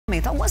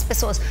planejamento. Algumas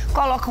pessoas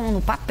colocam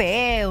no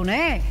papel,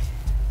 né?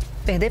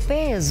 Perder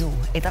peso,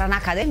 entrar na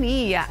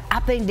academia,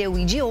 aprender o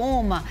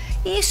idioma.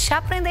 Ixi,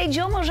 aprender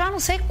idioma eu já não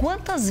sei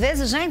quantas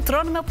vezes já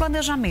entrou no meu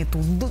planejamento.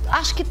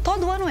 Acho que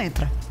todo ano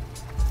entra.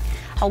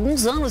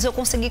 Alguns anos eu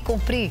consegui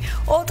cumprir,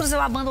 outros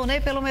eu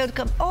abandonei pelo meio do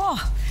caminho.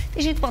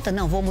 Tem gente que bota,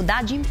 não, vou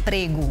mudar de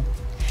emprego.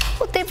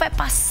 O tempo vai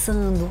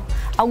passando,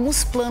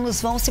 alguns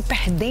planos vão se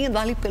perdendo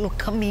ali pelo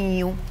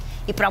caminho.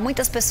 E para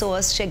muitas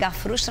pessoas chega a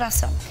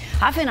frustração.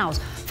 Afinal,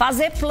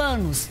 fazer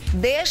planos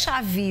deixa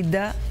a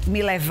vida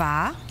me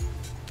levar,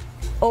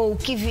 ou o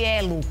que vier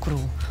é lucro,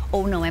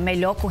 ou não, é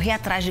melhor correr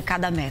atrás de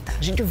cada meta.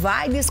 A gente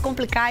vai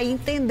descomplicar e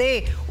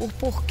entender o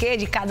porquê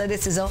de cada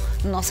decisão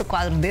no nosso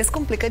quadro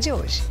Descomplica de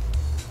hoje.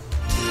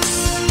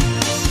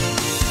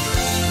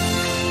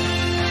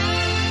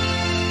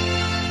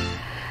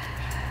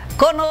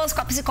 Conosco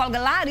a psicóloga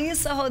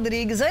Larissa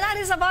Rodrigues. Oi,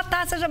 Larissa, boa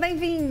tarde, seja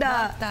bem-vinda.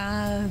 Boa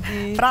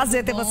tarde.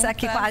 Prazer ter você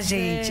aqui com a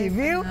gente,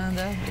 viu?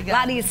 Fernanda, obrigada.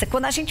 Larissa,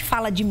 quando a gente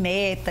fala de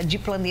meta, de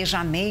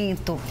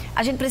planejamento,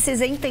 a gente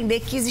precisa entender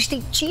que existem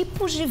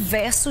tipos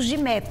diversos de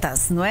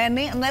metas, não é?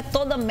 Não é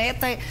toda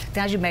meta,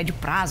 tem a de médio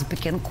prazo,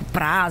 pequeno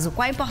prazo.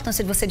 Qual a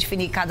importância de você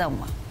definir cada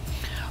uma?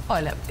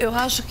 Olha, eu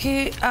acho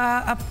que,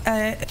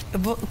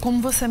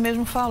 como você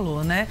mesmo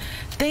falou, né?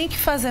 Tem que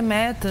fazer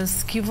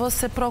metas que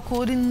você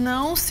procure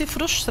não se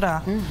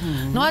frustrar.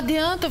 Não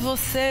adianta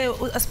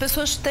as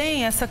pessoas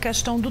têm essa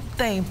questão do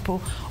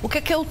tempo. O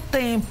que é o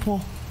tempo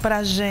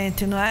pra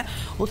gente, não é?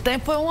 O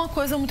tempo é uma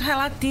coisa muito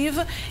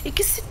relativa e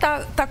que se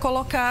tá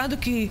colocado,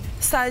 que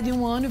sai de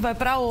um ano e vai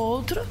para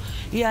outro.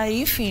 E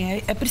aí,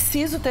 enfim, é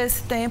preciso ter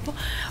esse tempo.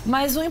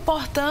 Mas o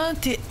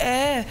importante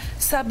é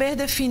saber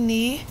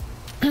definir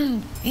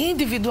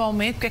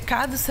individualmente, porque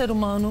cada ser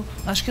humano,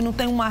 acho que não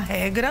tem uma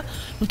regra,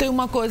 não tem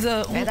uma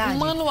coisa, um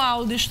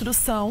manual de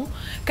instrução,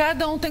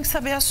 cada um tem que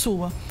saber a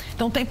sua.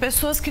 Então tem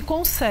pessoas que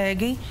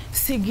conseguem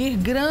seguir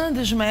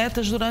grandes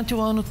metas durante o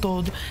ano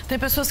todo, tem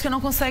pessoas que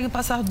não conseguem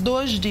passar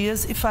 2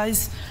 dias e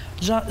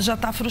já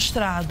está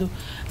frustrado,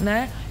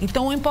 né?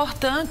 Então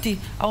Importante,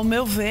 ao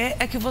meu ver,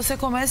 é que você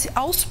comece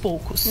aos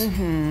poucos.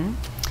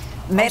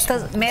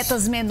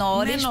 Metas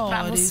menores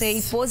para você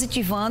ir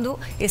positivando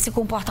esse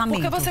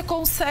comportamento. Porque você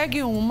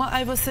consegue uma,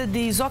 aí você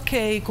diz,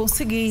 ok,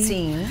 consegui.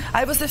 Sim.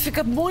 Aí você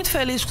fica muito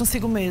feliz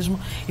consigo mesmo.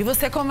 E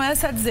você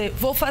começa a dizer,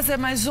 vou fazer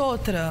mais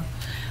outra.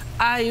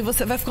 Aí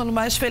você vai ficando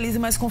mais feliz e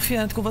mais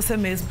confiante com você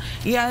mesmo.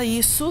 E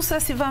aí,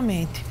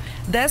 sucessivamente.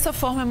 Dessa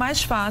forma é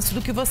mais fácil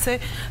do que você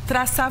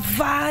traçar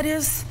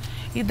várias...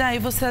 E daí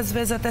você, às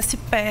vezes, até se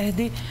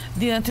perde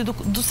diante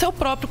do seu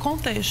próprio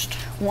contexto.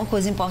 Uma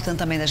coisa importante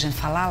também da gente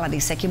falar,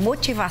 Larissa, é que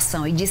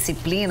motivação e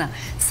disciplina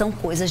são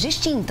coisas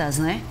distintas,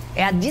 né?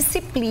 É a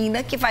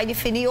disciplina que vai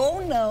definir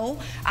ou não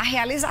a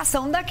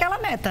realização daquela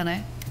meta,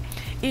 né?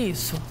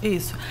 Isso.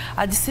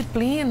 A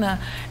disciplina,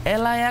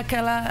 ela é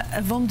aquela,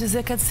 vamos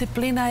dizer que a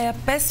disciplina é a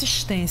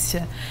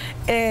persistência.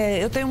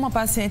 Eu tenho uma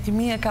paciente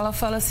minha que ela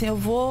fala assim, eu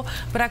vou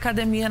para a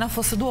academia na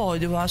força do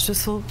ódio. Eu acho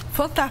isso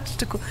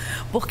fantástico,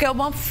 porque é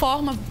uma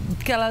forma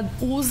que ela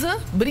usa,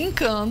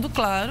 brincando,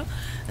 claro,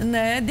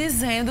 né,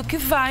 dizendo que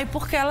vai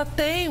porque ela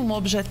tem um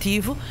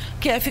objetivo,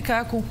 que é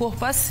ficar com o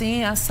corpo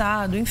assim,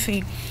 assado,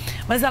 enfim.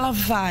 Mas ela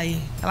vai,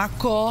 ela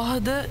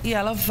acorda e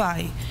ela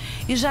vai.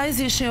 E já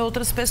existem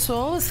outras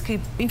pessoas que,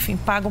 enfim,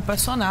 pagam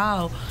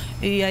personal.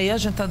 E aí a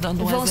gente tá dando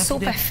um exemplo. Vão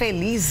super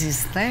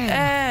felizes,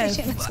 né?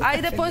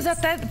 Aí depois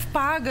até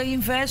paga e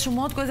investe um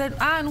monte de coisa.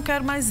 Não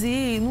quero mais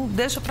ir, não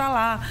deixa pra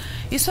lá.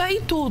 Isso é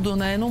em tudo,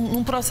 né?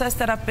 Num processo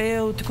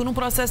terapêutico, num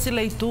processo de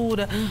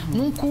leitura,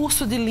 num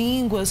curso de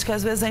línguas, que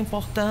às vezes é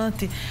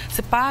importante.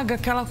 Você paga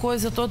aquela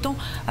coisa toda. Então,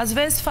 às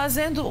vezes,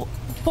 fazendo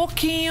um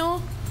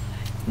pouquinho...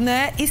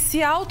 né? E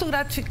se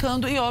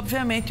autogratificando e,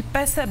 obviamente,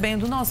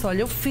 percebendo, nossa,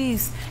 olha, eu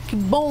fiz, que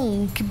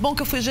bom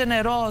que eu fui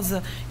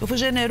generosa, eu fui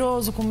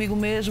generoso comigo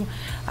mesmo.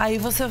 Aí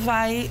você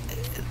vai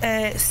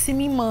se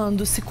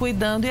mimando, se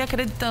cuidando e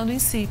acreditando em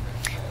si.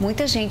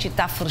 Muita gente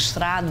está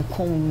frustrado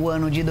com o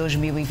ano de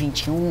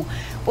 2021,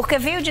 porque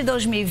veio de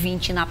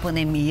 2020 na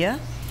pandemia.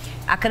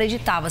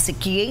 Acreditava-se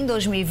que em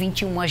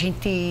 2021 a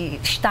gente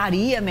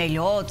estaria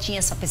melhor, tinha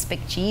essa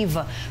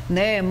perspectiva,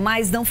 né?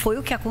 Mas não foi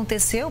o que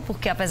aconteceu,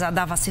 porque apesar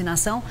da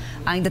vacinação,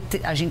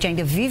 a gente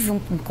ainda vive um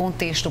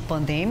contexto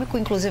pandêmico,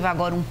 inclusive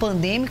agora um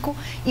pandêmico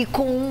e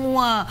com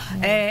uma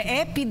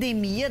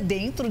epidemia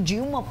dentro de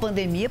uma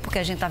pandemia, porque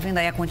a gente está vendo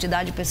aí a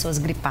quantidade de pessoas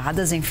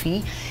gripadas,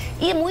 enfim.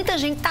 E muita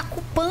gente está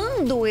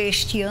culpando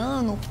este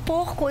ano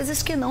por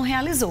coisas que não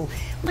realizou.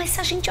 Mas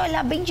se a gente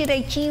olhar bem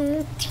direitinho,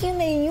 não tinha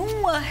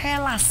nenhuma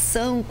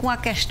relação com a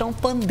questão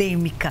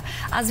pandêmica.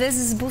 Às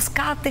vezes,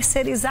 buscar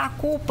terceirizar a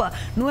culpa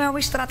não é uma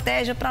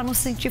estratégia para não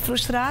se sentir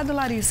frustrado,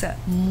 Larissa?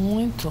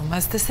 Muito,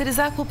 mas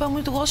terceirizar a culpa é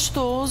muito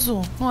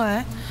gostoso, não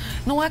é?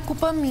 Não é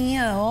culpa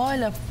minha,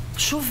 olha,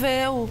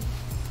 choveu,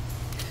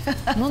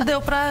 não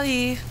deu para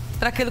ir.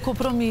 para aquele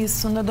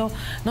compromisso,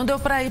 não deu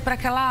para ir para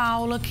aquela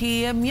aula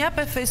que ia me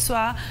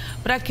aperfeiçoar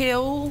para que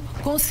eu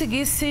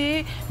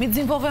conseguisse me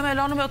desenvolver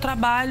melhor no meu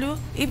trabalho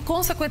e,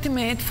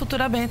 consequentemente,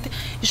 futuramente,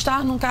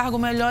 estar num cargo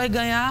melhor e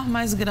ganhar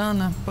mais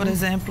grana, por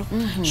exemplo.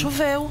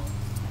 Choveu,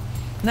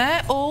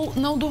 né? Ou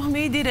não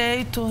dormi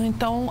direito,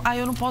 então aí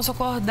eu não posso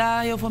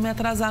acordar, eu vou me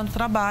atrasar no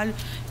trabalho,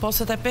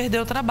 posso até perder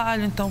o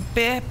trabalho, então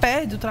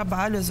perde o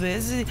trabalho às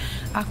vezes,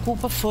 a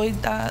culpa foi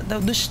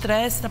do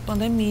estresse da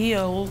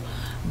pandemia ou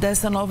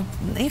dessa nova,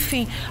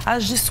 enfim,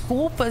 as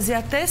desculpas e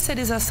a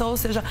terceirização, ou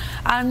seja,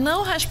 a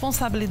não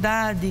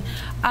responsabilidade,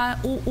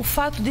 o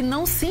fato de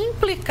não se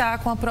implicar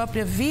com a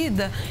própria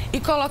vida e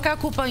colocar a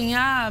culpa em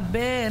A,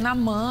 B, na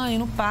mãe,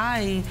 no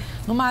pai,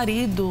 no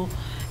marido,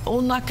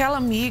 ou naquela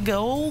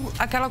amiga, ou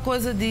aquela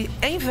coisa de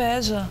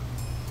inveja.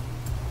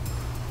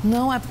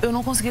 Não, eu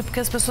não consegui porque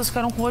as pessoas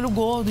ficaram com o olho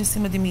gordo em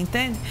cima de mim,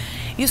 entende?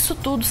 Isso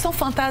tudo são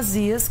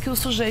fantasias que o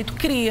sujeito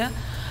cria,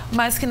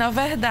 mas que, na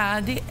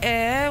verdade,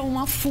 é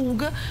uma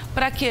fuga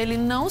para que ele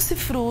não se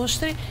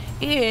frustre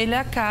e ele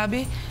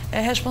acabe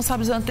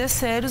responsabilizando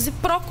terceiros e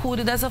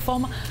procure, dessa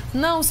forma,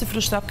 não se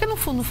frustrar, porque, no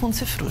fundo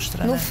se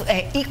frustra, né?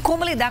 E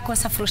como lidar com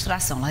essa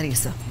frustração,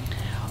 Larissa?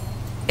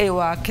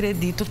 Eu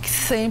acredito que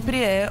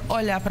sempre é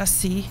olhar para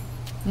si,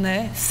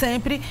 né?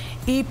 Sempre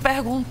e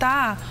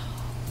perguntar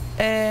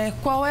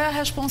qual é a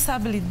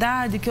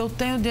responsabilidade que eu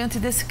tenho diante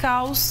desse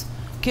caos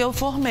que eu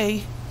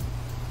formei.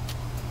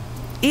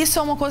 Isso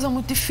é uma coisa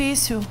muito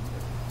difícil,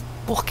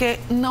 porque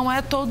não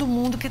é todo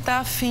mundo que está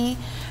afim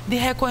de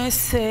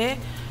reconhecer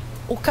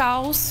o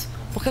caos,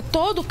 porque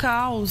todo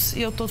caos,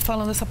 e eu estou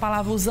falando essa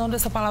palavra, usando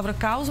essa palavra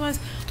caos, mas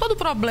todo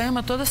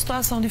problema, toda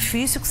situação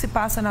difícil que se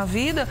passa na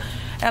vida,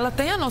 ela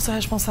tem a nossa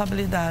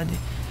responsabilidade,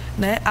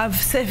 né?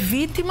 Ser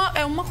vítima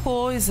é uma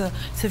coisa,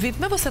 ser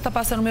vítima é você estar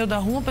passando no meio da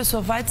rua, a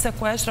pessoa vai, te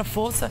sequestra,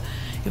 força,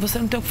 e você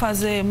não tem o que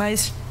fazer,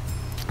 mas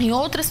em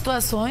outras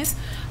situações,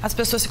 as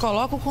pessoas se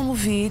colocam como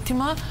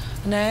vítima,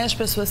 né? As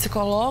pessoas se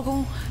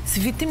colocam, se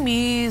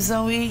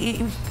vitimizam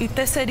e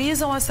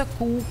terceirizam essa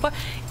culpa,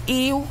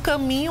 e o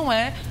caminho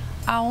é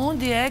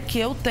aonde é que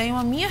eu tenho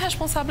a minha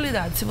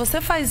responsabilidade. Se você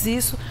faz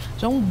isso,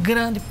 já é um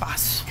grande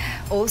passo.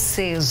 Ou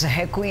seja,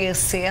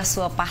 reconhecer a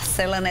sua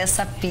parcela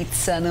nessa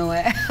pizza, não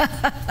é?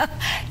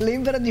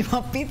 Lembra de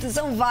uma pizza?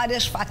 São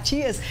várias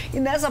fatias e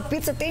nessa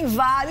pizza tem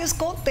vários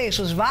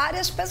contextos,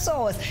 várias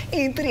pessoas.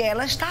 Entre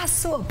elas está a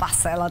sua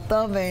parcela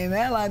também,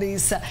 né,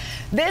 Larissa?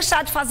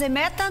 Deixar de fazer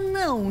meta,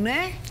 não,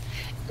 né?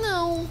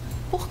 Não,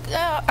 porque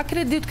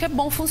acredito que é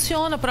bom,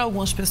 funciona para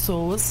algumas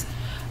pessoas.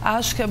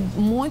 Acho que é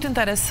muito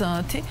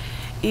interessante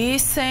e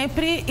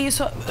sempre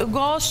isso, eu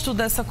gosto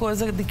dessa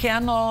coisa de que é a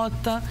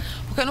nota,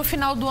 porque no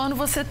final do ano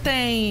você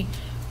tem,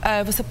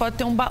 você pode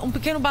ter um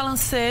pequeno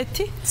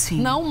balancete, sim,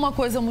 não uma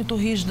coisa muito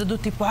rígida do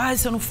tipo,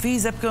 se eu não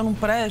fiz é porque eu não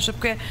presto, é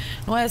porque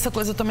não é essa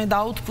coisa também da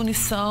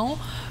autopunição,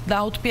 da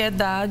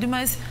autopiedade,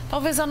 mas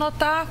talvez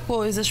anotar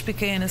coisas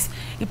pequenas.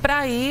 E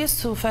para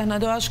isso,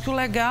 Fernanda, eu acho que o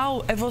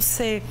legal é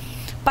você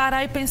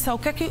parar e pensar o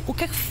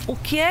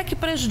que é que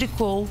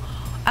prejudicou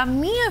a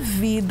minha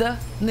vida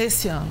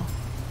nesse ano.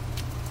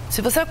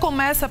 Se você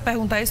começa a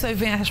perguntar isso, aí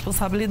vem a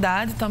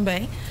responsabilidade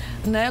também,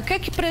 né? O que é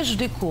que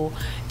prejudicou?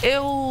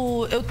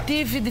 Eu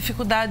tive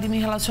dificuldade de me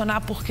relacionar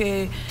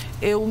porque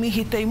eu me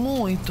irritei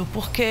muito,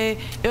 porque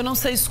eu não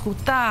sei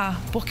escutar,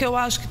 porque eu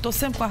acho que estou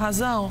sempre com a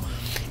razão.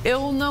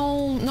 Eu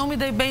não me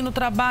dei bem no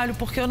trabalho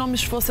porque eu não me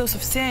esforcei o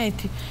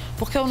suficiente,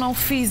 porque eu não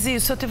fiz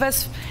isso. Se eu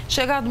tivesse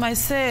chegado mais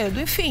cedo,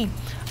 enfim,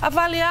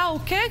 avaliar o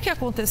que é que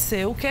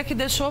aconteceu, o que é que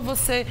deixou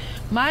você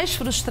mais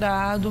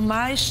frustrado,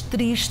 mais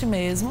triste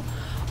mesmo,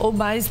 ou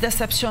mais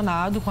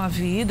decepcionado com a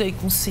vida e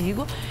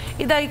consigo.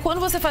 E daí, quando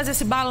você faz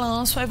esse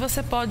balanço, aí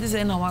você pode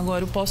dizer, não,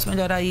 agora eu posso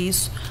melhorar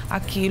isso,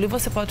 aquilo, e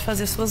você pode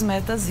fazer suas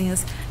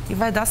metazinhas e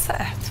vai dar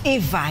certo. E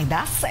vai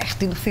dar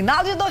certo. E no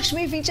final de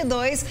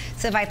 2022,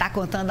 você vai estar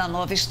contando a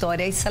nova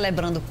história e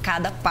celebrando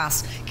cada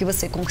passo que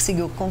você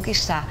conseguiu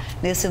conquistar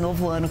nesse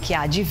novo ano que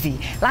há de vir.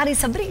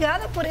 Larissa,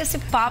 obrigada por esse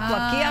papo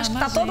aqui. Acho que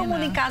tá todo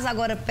mundo em casa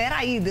agora.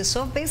 Peraí, deixa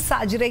eu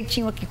pensar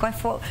direitinho aqui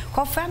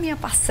qual foi a minha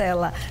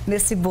parcela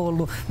nesse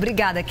bolo.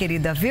 Obrigada,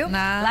 querida, viu?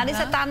 Nada.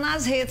 Larissa tá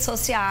nas redes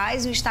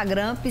sociais, no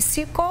Instagram,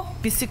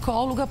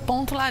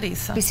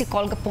 psicóloga.larissa.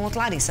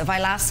 Psicóloga.larissa. Vai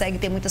lá, segue,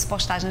 tem muitas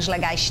postagens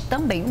legais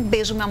também. Um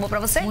beijo, meu amor,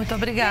 pra você. Muito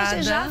obrigada.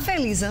 Desde já,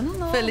 feliz ano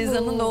novo. Feliz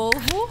ano novo.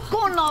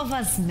 Com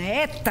novas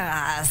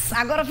metas.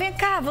 Agora vem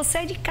cá, você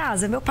é de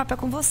casa, meu papo é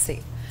com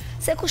você.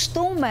 Você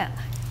costuma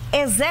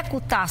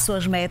executar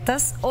suas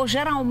metas ou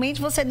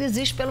geralmente você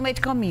desiste pelo meio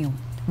do caminho?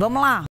 Vamos lá.